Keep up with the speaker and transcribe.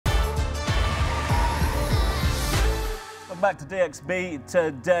Welcome back to DXB.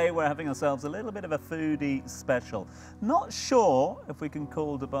 Today we're having ourselves a little bit of a foodie special. Not sure if we can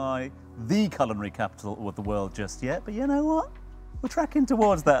call Dubai the culinary capital of the world just yet, but you know what? We're tracking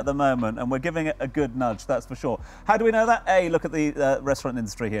towards that at the moment, and we're giving it a good nudge, that's for sure. How do we know that? A, look at the restaurant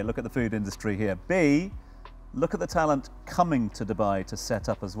industry here, look at the food industry here. B, look at the talent coming to Dubai to set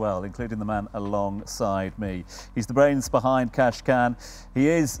up as well, including the man alongside me. He's the brains behind Kashkan. He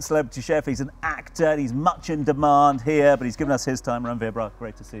is celebrity chef, he's an actor, he's much in demand here, but he's given us his time. Ranveer, Brar,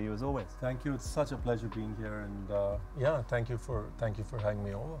 great to see you as always. Thank you, it's such a pleasure being here, and yeah, thank you for having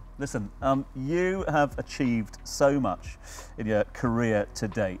me over. Listen, you have achieved so much in your career to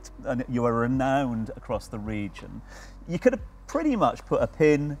date, and you are renowned across the region. You could have pretty much put a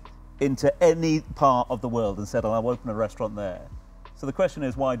pin into any part of the world and said, I'll open a restaurant there. So the question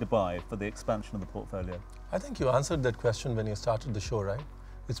is, why Dubai for the expansion of the portfolio? I think you answered that question when you started the show, right?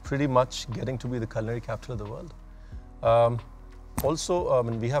 It's pretty much getting to be the culinary capital of the world. Also,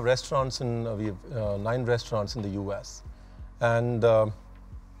 we have restaurants we have 9 restaurants in the US. And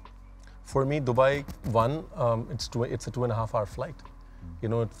for me, Dubai, it's a 2.5-hour flight. You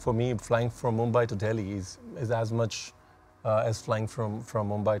know, for me, flying from Mumbai to Delhi is as much as flying from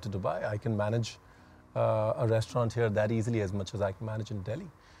Mumbai to Dubai. I can manage a restaurant here that easily as much as I can manage in Delhi.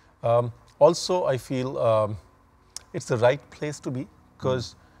 Also, I feel it's the right place to be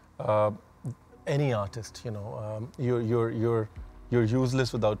because any artist, you know, you're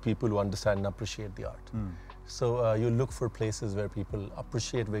useless without people who understand and appreciate the art. So you look for places where people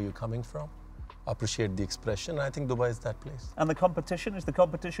appreciate where you're coming from, appreciate the expression. I think Dubai is that place. And the competition, is the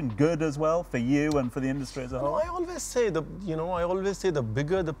competition good as well for you and for the industry as a whole? I always say the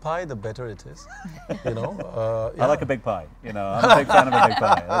bigger the pie, the better it is. You know, yeah. I like a big pie. You know, I'm a big fan of a big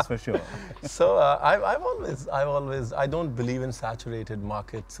pie. That's for sure. So I don't believe in saturated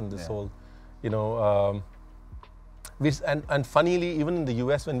markets and this whole, you know. And funnily, even in the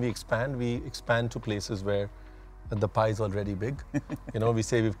US, when we expand to places where the pie is already big. You know, we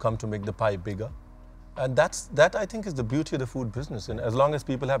say we've come to make the pie bigger. And that I think is the beauty of the food business. And as long as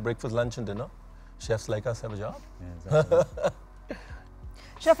people have breakfast, lunch and dinner, chefs like us have a job. Yeah, exactly.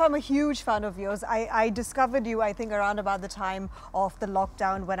 Chef, I'm a huge fan of yours. I discovered you, I think, around about the time of the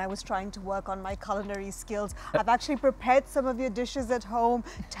lockdown when I was trying to work on my culinary skills. I've actually prepared some of your dishes at home,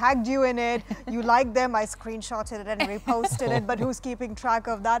 tagged you in it. You liked them, I screenshotted it and reposted it, but who's keeping track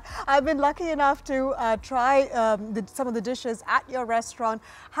of that? I've been lucky enough to try some of the dishes at your restaurant.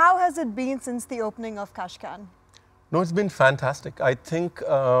 How has it been since the opening of Kashkan? No, it's been fantastic. I think,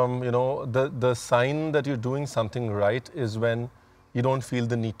 you know, the sign that you're doing something right is when you don't feel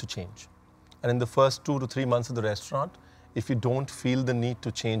the need to change. And in the first 2 to 3 months of the restaurant, if you don't feel the need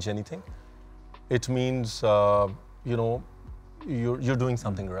to change anything, it means, you know, you're doing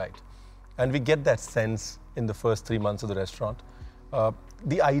something right. And we get that sense in the first 3 months of the restaurant.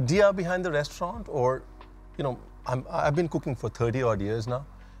 The idea behind the restaurant, or, you know, I've been cooking for 30 odd years now.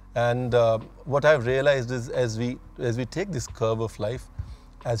 And what I've realized is as we take this curve of life,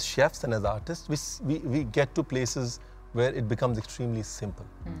 as chefs and as artists, we get to places where it becomes extremely simple,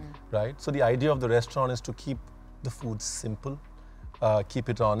 right? So the idea of the restaurant is to keep the food simple, keep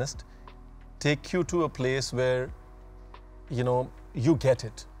it honest, take you to a place where, you know, you get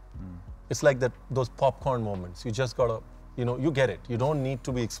it. It's like those popcorn moments. You just gotta, you know, you get it. You don't need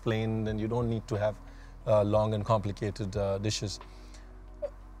to be explained, and you don't need to have long and complicated dishes.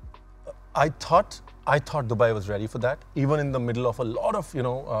 I thought Dubai was ready for that, even in the middle of a lot of, you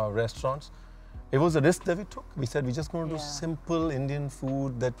know, restaurants. It was a risk that we took. We said we're just going to do simple Indian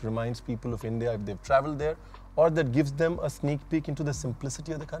food that reminds people of India if they've traveled there, or that gives them a sneak peek into the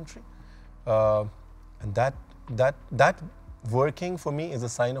simplicity of the country. And that working for me is a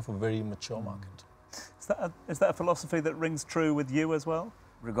sign of a very mature market. Is that a philosophy that rings true with you as well?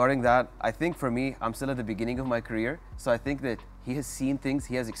 Regarding that, I think for me, I'm still at the beginning of my career. So I think that he has seen things,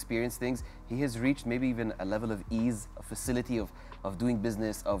 he has experienced things, he has reached maybe even a level of ease, a facility of doing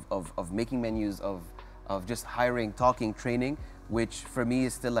business, of making menus, of just hiring, talking, training, which for me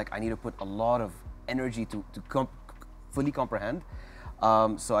is still like I need to put a lot of energy to fully comprehend.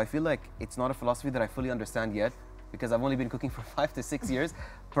 So I feel like it's not a philosophy that I fully understand yet, because I've only been cooking for 5 to 6 years.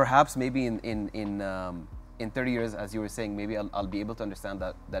 Perhaps maybe in 30 years, as you were saying, maybe I'll be able to understand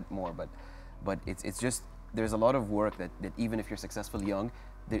that more. But it's just, there's a lot of work that even if you're successful young,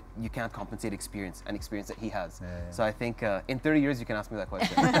 you can't compensate experience that he has. So I think in 30 years you can ask me that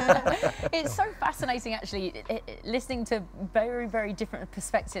question. It's so fascinating actually, listening to very, very different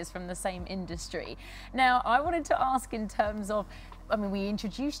perspectives from the same industry. Now, I wanted to ask in terms of, I mean, we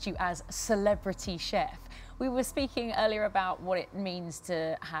introduced you as celebrity chef. We were speaking earlier about what it means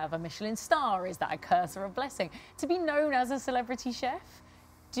to have a Michelin star. Is that a curse or a blessing? To be known as a celebrity chef,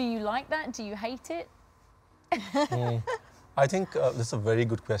 do you like that? Do you hate it? I think this is a very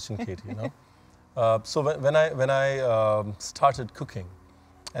good question, Katie. So when I started cooking,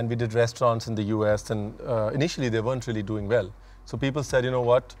 and we did restaurants in the US, and initially they weren't really doing well. So people said, you know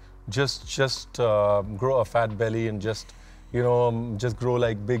what, just grow a fat belly and just grow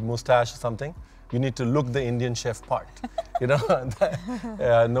like big mustache or something. You need to look the Indian chef part.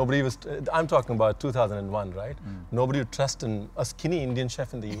 Nobody was. I'm talking about 2001, right? Nobody would trust a skinny Indian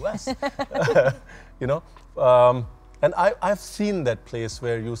chef in the US. And I've seen that place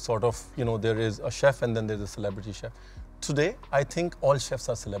where you sort of, there is a chef and then there's a celebrity chef. Today, I think all chefs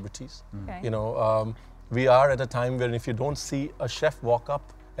are celebrities. Okay. We are at a time where if you don't see a chef walk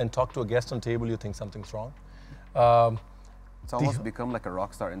up and talk to a guest on table, you think something's wrong. It's almost become like a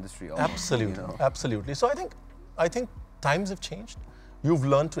rock star industry. Almost, absolutely, absolutely. So I think times have changed. You've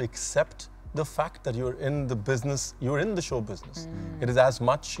learned to accept the fact that you're in the business, you're in the show business. It is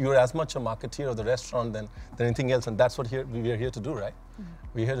you're as much a marketeer of the restaurant than anything else, and that's what we are here to do, right?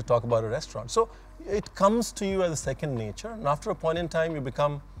 We're here to talk about a restaurant. So it comes to you as a second nature, and after a point in time, you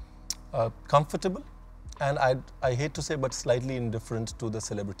become comfortable, and I hate to say, but slightly indifferent to the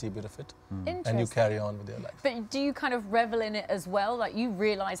celebrity bit of it, and you carry on with your life. But do you kind of revel in it as well? Like you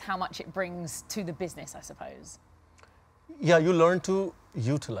realize how much it brings to the business, I suppose. Yeah, you learn to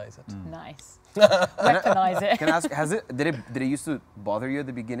utilize it. Nice. Weaponize it. Can I ask, did it used to bother you at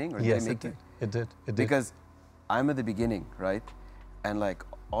the beginning? Or Yes, did it did. Because I'm at the beginning, right? And like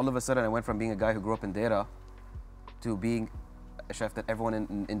all of a sudden I went from being a guy who grew up in Dera to being a chef that everyone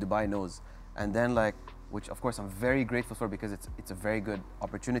in Dubai knows. And then like, which of course I'm very grateful for because it's a very good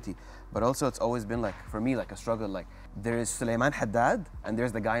opportunity. But also it's always been like, for me, like a struggle. Like there is Sulaiman Haddad and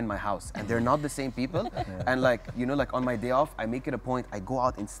there's the guy in my house and they're not the same people. And like, like on my day off, I make it a point, I go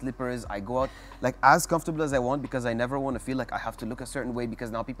out in slippers, I go out like as comfortable as I want because I never want to feel like I have to look a certain way because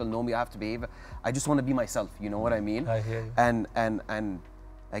now people know me, I have to behave. I just want to be myself, you know what I mean? I hear you. And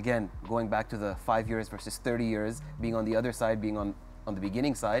again, going back to the 5 years versus 30 years, being on the other side, being on the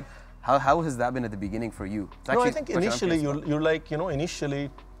beginning side, how has that been at the beginning for you? No, I think initially you're like,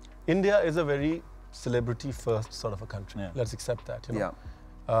 initially India is a very celebrity first sort of a country. Yeah. Let's accept that.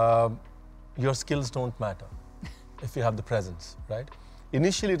 Yeah. Your skills don't matter if you have the presence, right?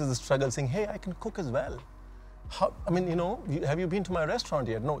 Initially it is a struggle saying, hey, I can cook as well. Have you been to my restaurant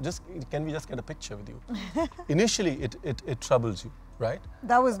yet? No, can we just get a picture with you? Initially it troubles you, right?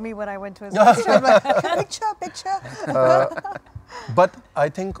 That was me when I went to his restaurant. Like, picture. But I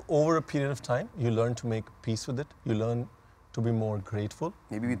think over a period of time, you learn to make peace with it. You learn to be more grateful.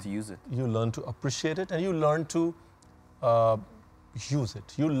 Maybe to use it. You learn to appreciate it, and you learn to use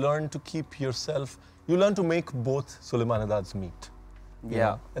it. You learn to keep yourself. You learn to make both Sulaiman Haddad's meet.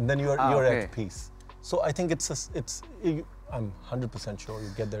 Yeah. And then you're at peace. So I think I'm 100% sure you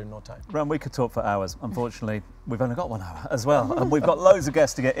get there in no time. Ran, we could talk for hours. Unfortunately, we've only got 1 hour as well. And we've got loads of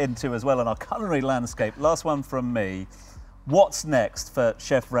guests to get into as well on our culinary landscape. Last one from me. What's next for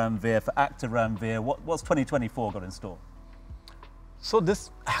Chef Ranveer, for actor Ranveer? What's 2024 got in store? So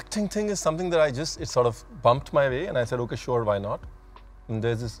this acting thing is something that it sort of bumped my way, and I said, okay, sure, why not? And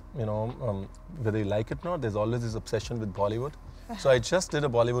there's this, whether you like it or not, there's always this obsession with Bollywood. So I just did a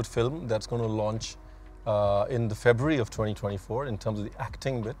Bollywood film that's going to launch in the February of 2024 in terms of the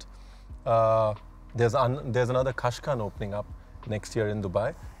acting bit. There's another Kashkan opening up next year in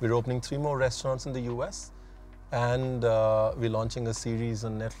Dubai. We're opening 3 more restaurants in the US. And we're launching a series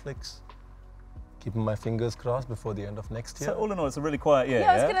on Netflix. Keeping my fingers crossed before the end of next year. So all in all, it's a really quiet year.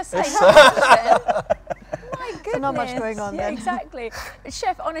 Yeah, I was going to say. My goodness. So not much going on yeah, then. Exactly.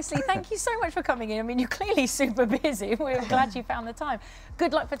 Chef, honestly, thank you so much for coming in. I mean, you're clearly super busy. We're glad you found the time.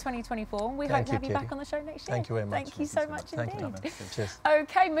 Good luck for 2024. And we hope to have you back on the show next year. Thank you very much. Thank you so much indeed. Cheers.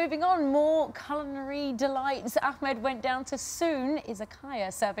 Okay, moving on. More culinary delights. Ahmed went down to Soon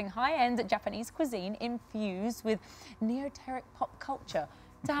Izakaya, serving high-end Japanese cuisine infused with neoteric pop culture.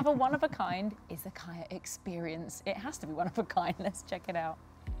 To have a one-of-a-kind izakaya experience. It has to be one of a kind. Let's check it out.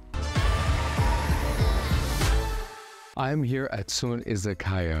 I'm here at Soon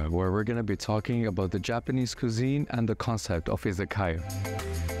Izakaya, where we're going to be talking about the Japanese cuisine and the concept of izakaya.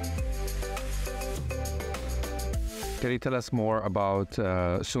 Can you tell us more about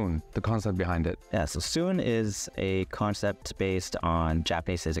Soon, the concept behind it? Yeah, so Soon is a concept based on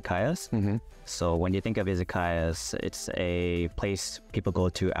Japanese izakayas. So when you think of izakayas, it's a place people go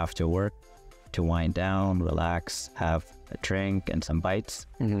to after work to wind down, relax, have a drink and some bites.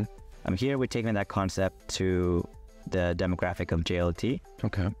 Here we're taking that concept to the demographic of JLT.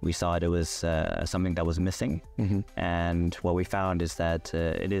 Okay. We saw it was something that was missing. And what we found is that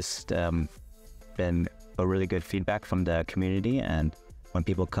it has been a really good feedback from the community. And when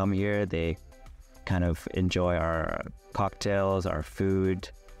people come here, they kind of enjoy our cocktails, our food,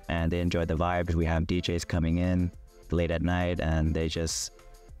 and they enjoy the vibes. We have DJs coming in late at night, and they just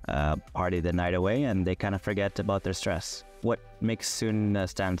party the night away, and they kind of forget about their stress. What makes Soon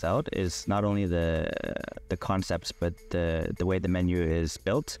stands out is not only the concepts, but the way the menu is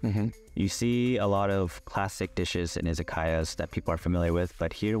built. You see a lot of classic dishes in izakayas that people are familiar with,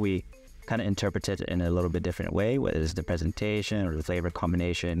 but here we kind of interpret it in a little bit different way, whether it's the presentation or the flavor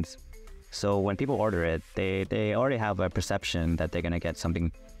combinations. So when people order it, they already have a perception that they're going to get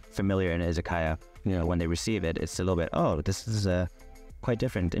something familiar in izakaya. When they receive it, it's a little bit, oh, this is quite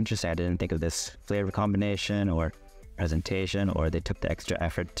different, interesting. I didn't think of this flavor combination or presentation, or they took the extra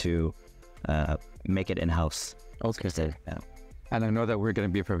effort to make it in-house. Okay. And I know that we're going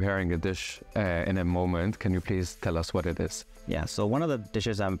to be preparing a dish in a moment. Can you please tell us what it is? Yeah, so one of the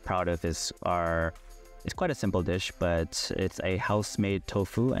dishes I'm proud of is it's quite a simple dish, but it's a house-made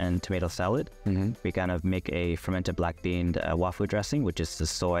tofu and tomato salad. We kind of make a fermented black bean wafu dressing, which is the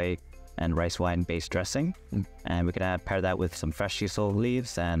soy and rice wine based dressing. And we can pair that with some fresh shiso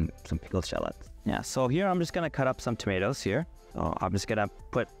leaves and some pickled shallots. Yeah, so here I'm just gonna cut up some tomatoes here. So I'm just gonna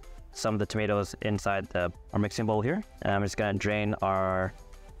put some of the tomatoes inside our mixing bowl here. And I'm just gonna drain our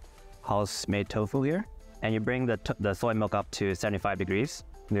house-made tofu here. And you bring the soy milk up to 75 degrees.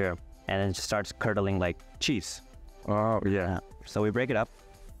 Yeah. And it just starts curdling like cheese. Oh, yeah. So we break it up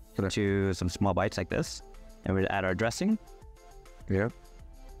into some small bites like this. And we add our dressing. Yeah.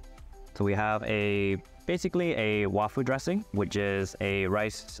 So we have basically a wafu dressing, which is a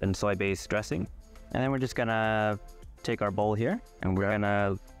rice and soy-based dressing. And then we're just gonna take our bowl here and we're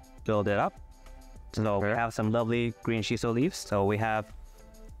gonna build it up. So we have some lovely green shiso leaves. So we have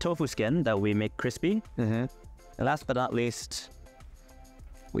tofu skin that we make crispy. And last but not least,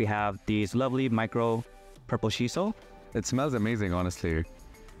 we have these lovely micro purple shiso. It smells amazing, honestly.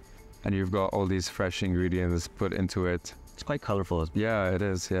 And you've got all these fresh ingredients put into it. It's quite colorful. Yeah, it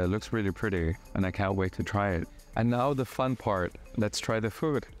is. Yeah, it looks really pretty. And I can't wait to try it. And now the fun part. Let's try the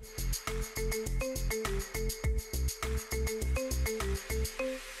food.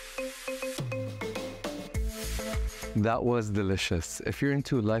 That was delicious. If you're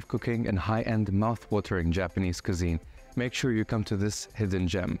into live cooking and high-end mouth-watering Japanese cuisine, make sure you come to this hidden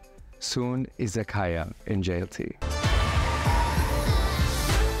gem, Soon Izakaya in JLT.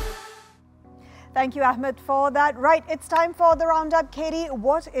 Thank you, Ahmed, for that. Right, it's time for the roundup. Katie,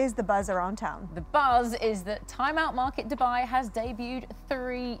 what is the buzz around town? The buzz is that Time Out Market Dubai has debuted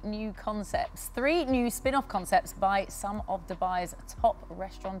 3 new concepts. 3 new spin-off concepts by some of Dubai's top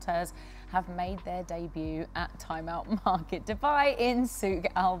restaurateurs have made their debut at Time Out Market Dubai in Souk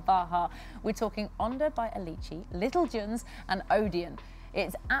Al Baha. We're talking Onda by Alici, Little Juns and Odeon.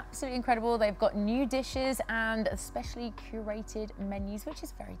 It's absolutely incredible. They've got new dishes and specially curated menus, which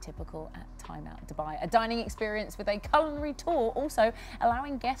is very typical at Time Out Dubai. A dining experience with a culinary tour, also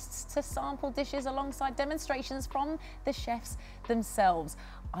allowing guests to sample dishes alongside demonstrations from the chefs themselves.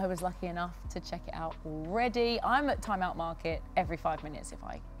 I was lucky enough to check it out already. I'm at Time Out Market every 5 minutes if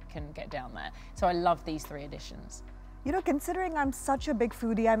I can get down there. So I love these 3 editions. You know, considering I'm such a big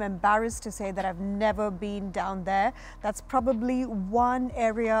foodie, I'm embarrassed to say that I've never been down there. That's probably one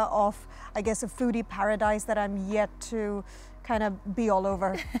area of, I guess, a foodie paradise that I'm yet to kind of be all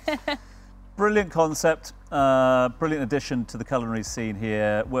over. Brilliant concept, brilliant addition to the culinary scene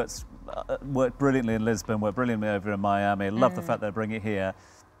here. Worked brilliantly in Lisbon, worked brilliantly over in Miami. Love the fact they bring it here.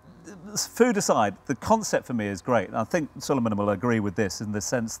 Food aside, the concept for me is great. And I think Suleiman will agree with this in the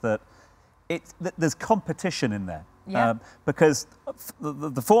sense that there's competition in there. Yeah. Because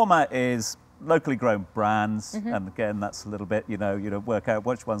the format is locally grown brands, and again, that's a little bit, you know, work out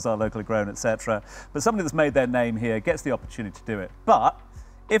which ones are locally grown, etc. But somebody that's made their name here gets the opportunity to do it. But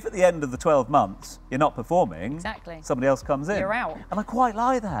if at the end of the 12 months you're not performing, somebody else comes in. You're out. And I quite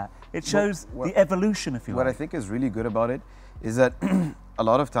like that. It shows the evolution, if you like. What I think is really good about it is that a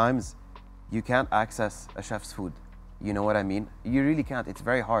lot of times you can't access a chef's food. You know what I mean? You really can't. It's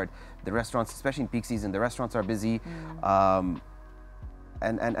very hard. The restaurants, especially in peak season, the restaurants are busy. And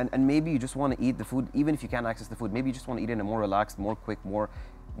maybe you just want to eat the food, even if you can't access the food. Maybe you just want to eat it in a more relaxed, more quick, more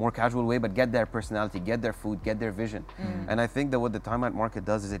casual way, but get their personality, get their food, get their vision. And I think that what the Time Out Market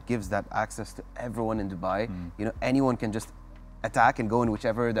does is it gives that access to everyone in Dubai. You know, anyone can just attack and go in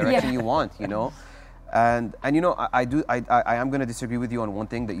whichever direction you want, you know? And you know, I am going to disagree with you on one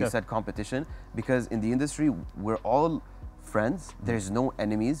thing that you said, competition, because in the industry we're all friends. There's no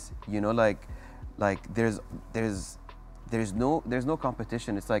enemies. You know, like like there's no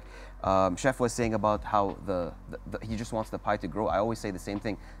competition. It's like Chef was saying about how he just wants the pie to grow. I always say the same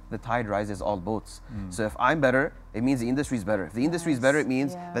thing. The tide rises all boats. So if I'm better, it means the industry is better. If the industry is better, it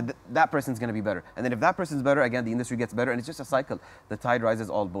means that that person's going to be better. And then if that person's better, again, the industry gets better. And it's just a cycle. The tide rises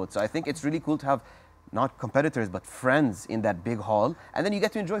all boats. So I think it's really cool to have not competitors, but friends in that big hall. And then you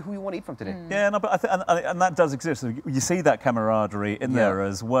get to enjoy who you want to eat from today. Yeah, no, but and that does exist. You see that camaraderie in there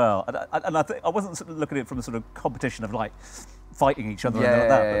as well. And I think I wasn't sort of looking at it from a sort of competition of like fighting each other and like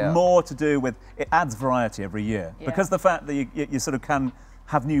that, but more to do with it adds variety every year. Because the fact that you sort of can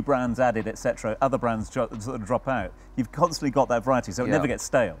have new brands added, etc., other brands sort of drop out, you've constantly got that variety, so it never gets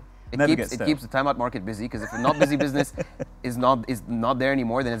stale. It keeps the timeout market busy, because if a not busy business is not there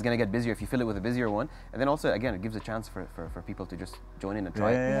anymore, then it's going to get busier if you fill it with a busier one. And then also, again, it gives a chance for people to just join in and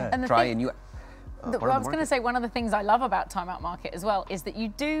try And try a new I was going to say, one of the things I love about Time Out Market as well is that you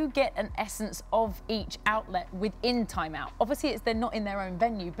do get an essence of each outlet within Time Out. Obviously, they're not in their own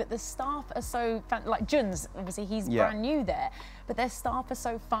venue, but the staff are so like Jun's, obviously he's brand new there, but their staff are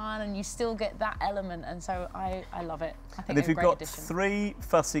so fun, and you still get that element, and so I love it. I think and if you've got addition. 3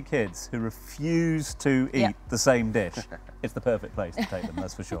 fussy kids who refuse to eat the same dish, it's the perfect place to take them,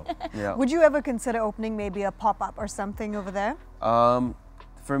 that's for sure. Would you ever consider opening maybe a pop-up or something over there?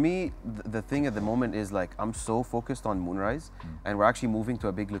 For me, the thing at the moment is like I'm so focused on Moonrise, and we're actually moving to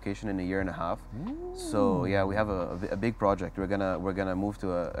a big location in a year and a half. So yeah, we have a big project. We're gonna move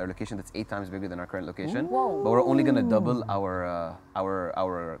to a location that's 8 times bigger than our current location. But we're only gonna double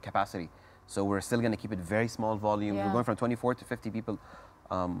our capacity. So we're still gonna keep it very small volume. We're going from 24 to 50 people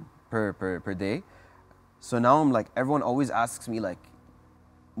per day. So now I'm like, everyone always asks me like,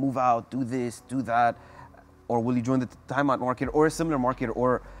 move out, do this, do that. Or will you join the Time Out market or a similar market?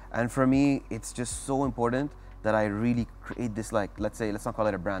 And for me, it's just so important that I really create this, like, let's not call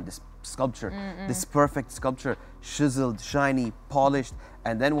it a brand, this sculpture, this perfect sculpture, chiseled, shiny, polished.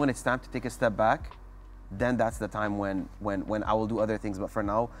 And then when it's time to take a step back, then that's the time when I will do other things. But for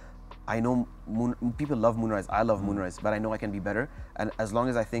now, I know people love Moonrise, I love Moonrise, but I know I can be better. And as long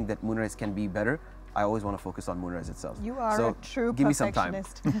as I think that Moonrise can be better, I always want to focus on Moonrise itself. You are a true give me some time.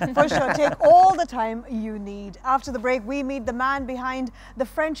 perfectionist. For sure, take all the time you need. After the break, we meet the man behind the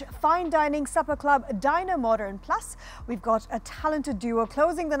French fine dining supper club Diner Modern. Plus, we've got a talented duo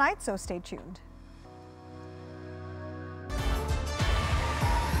closing the night, so stay tuned.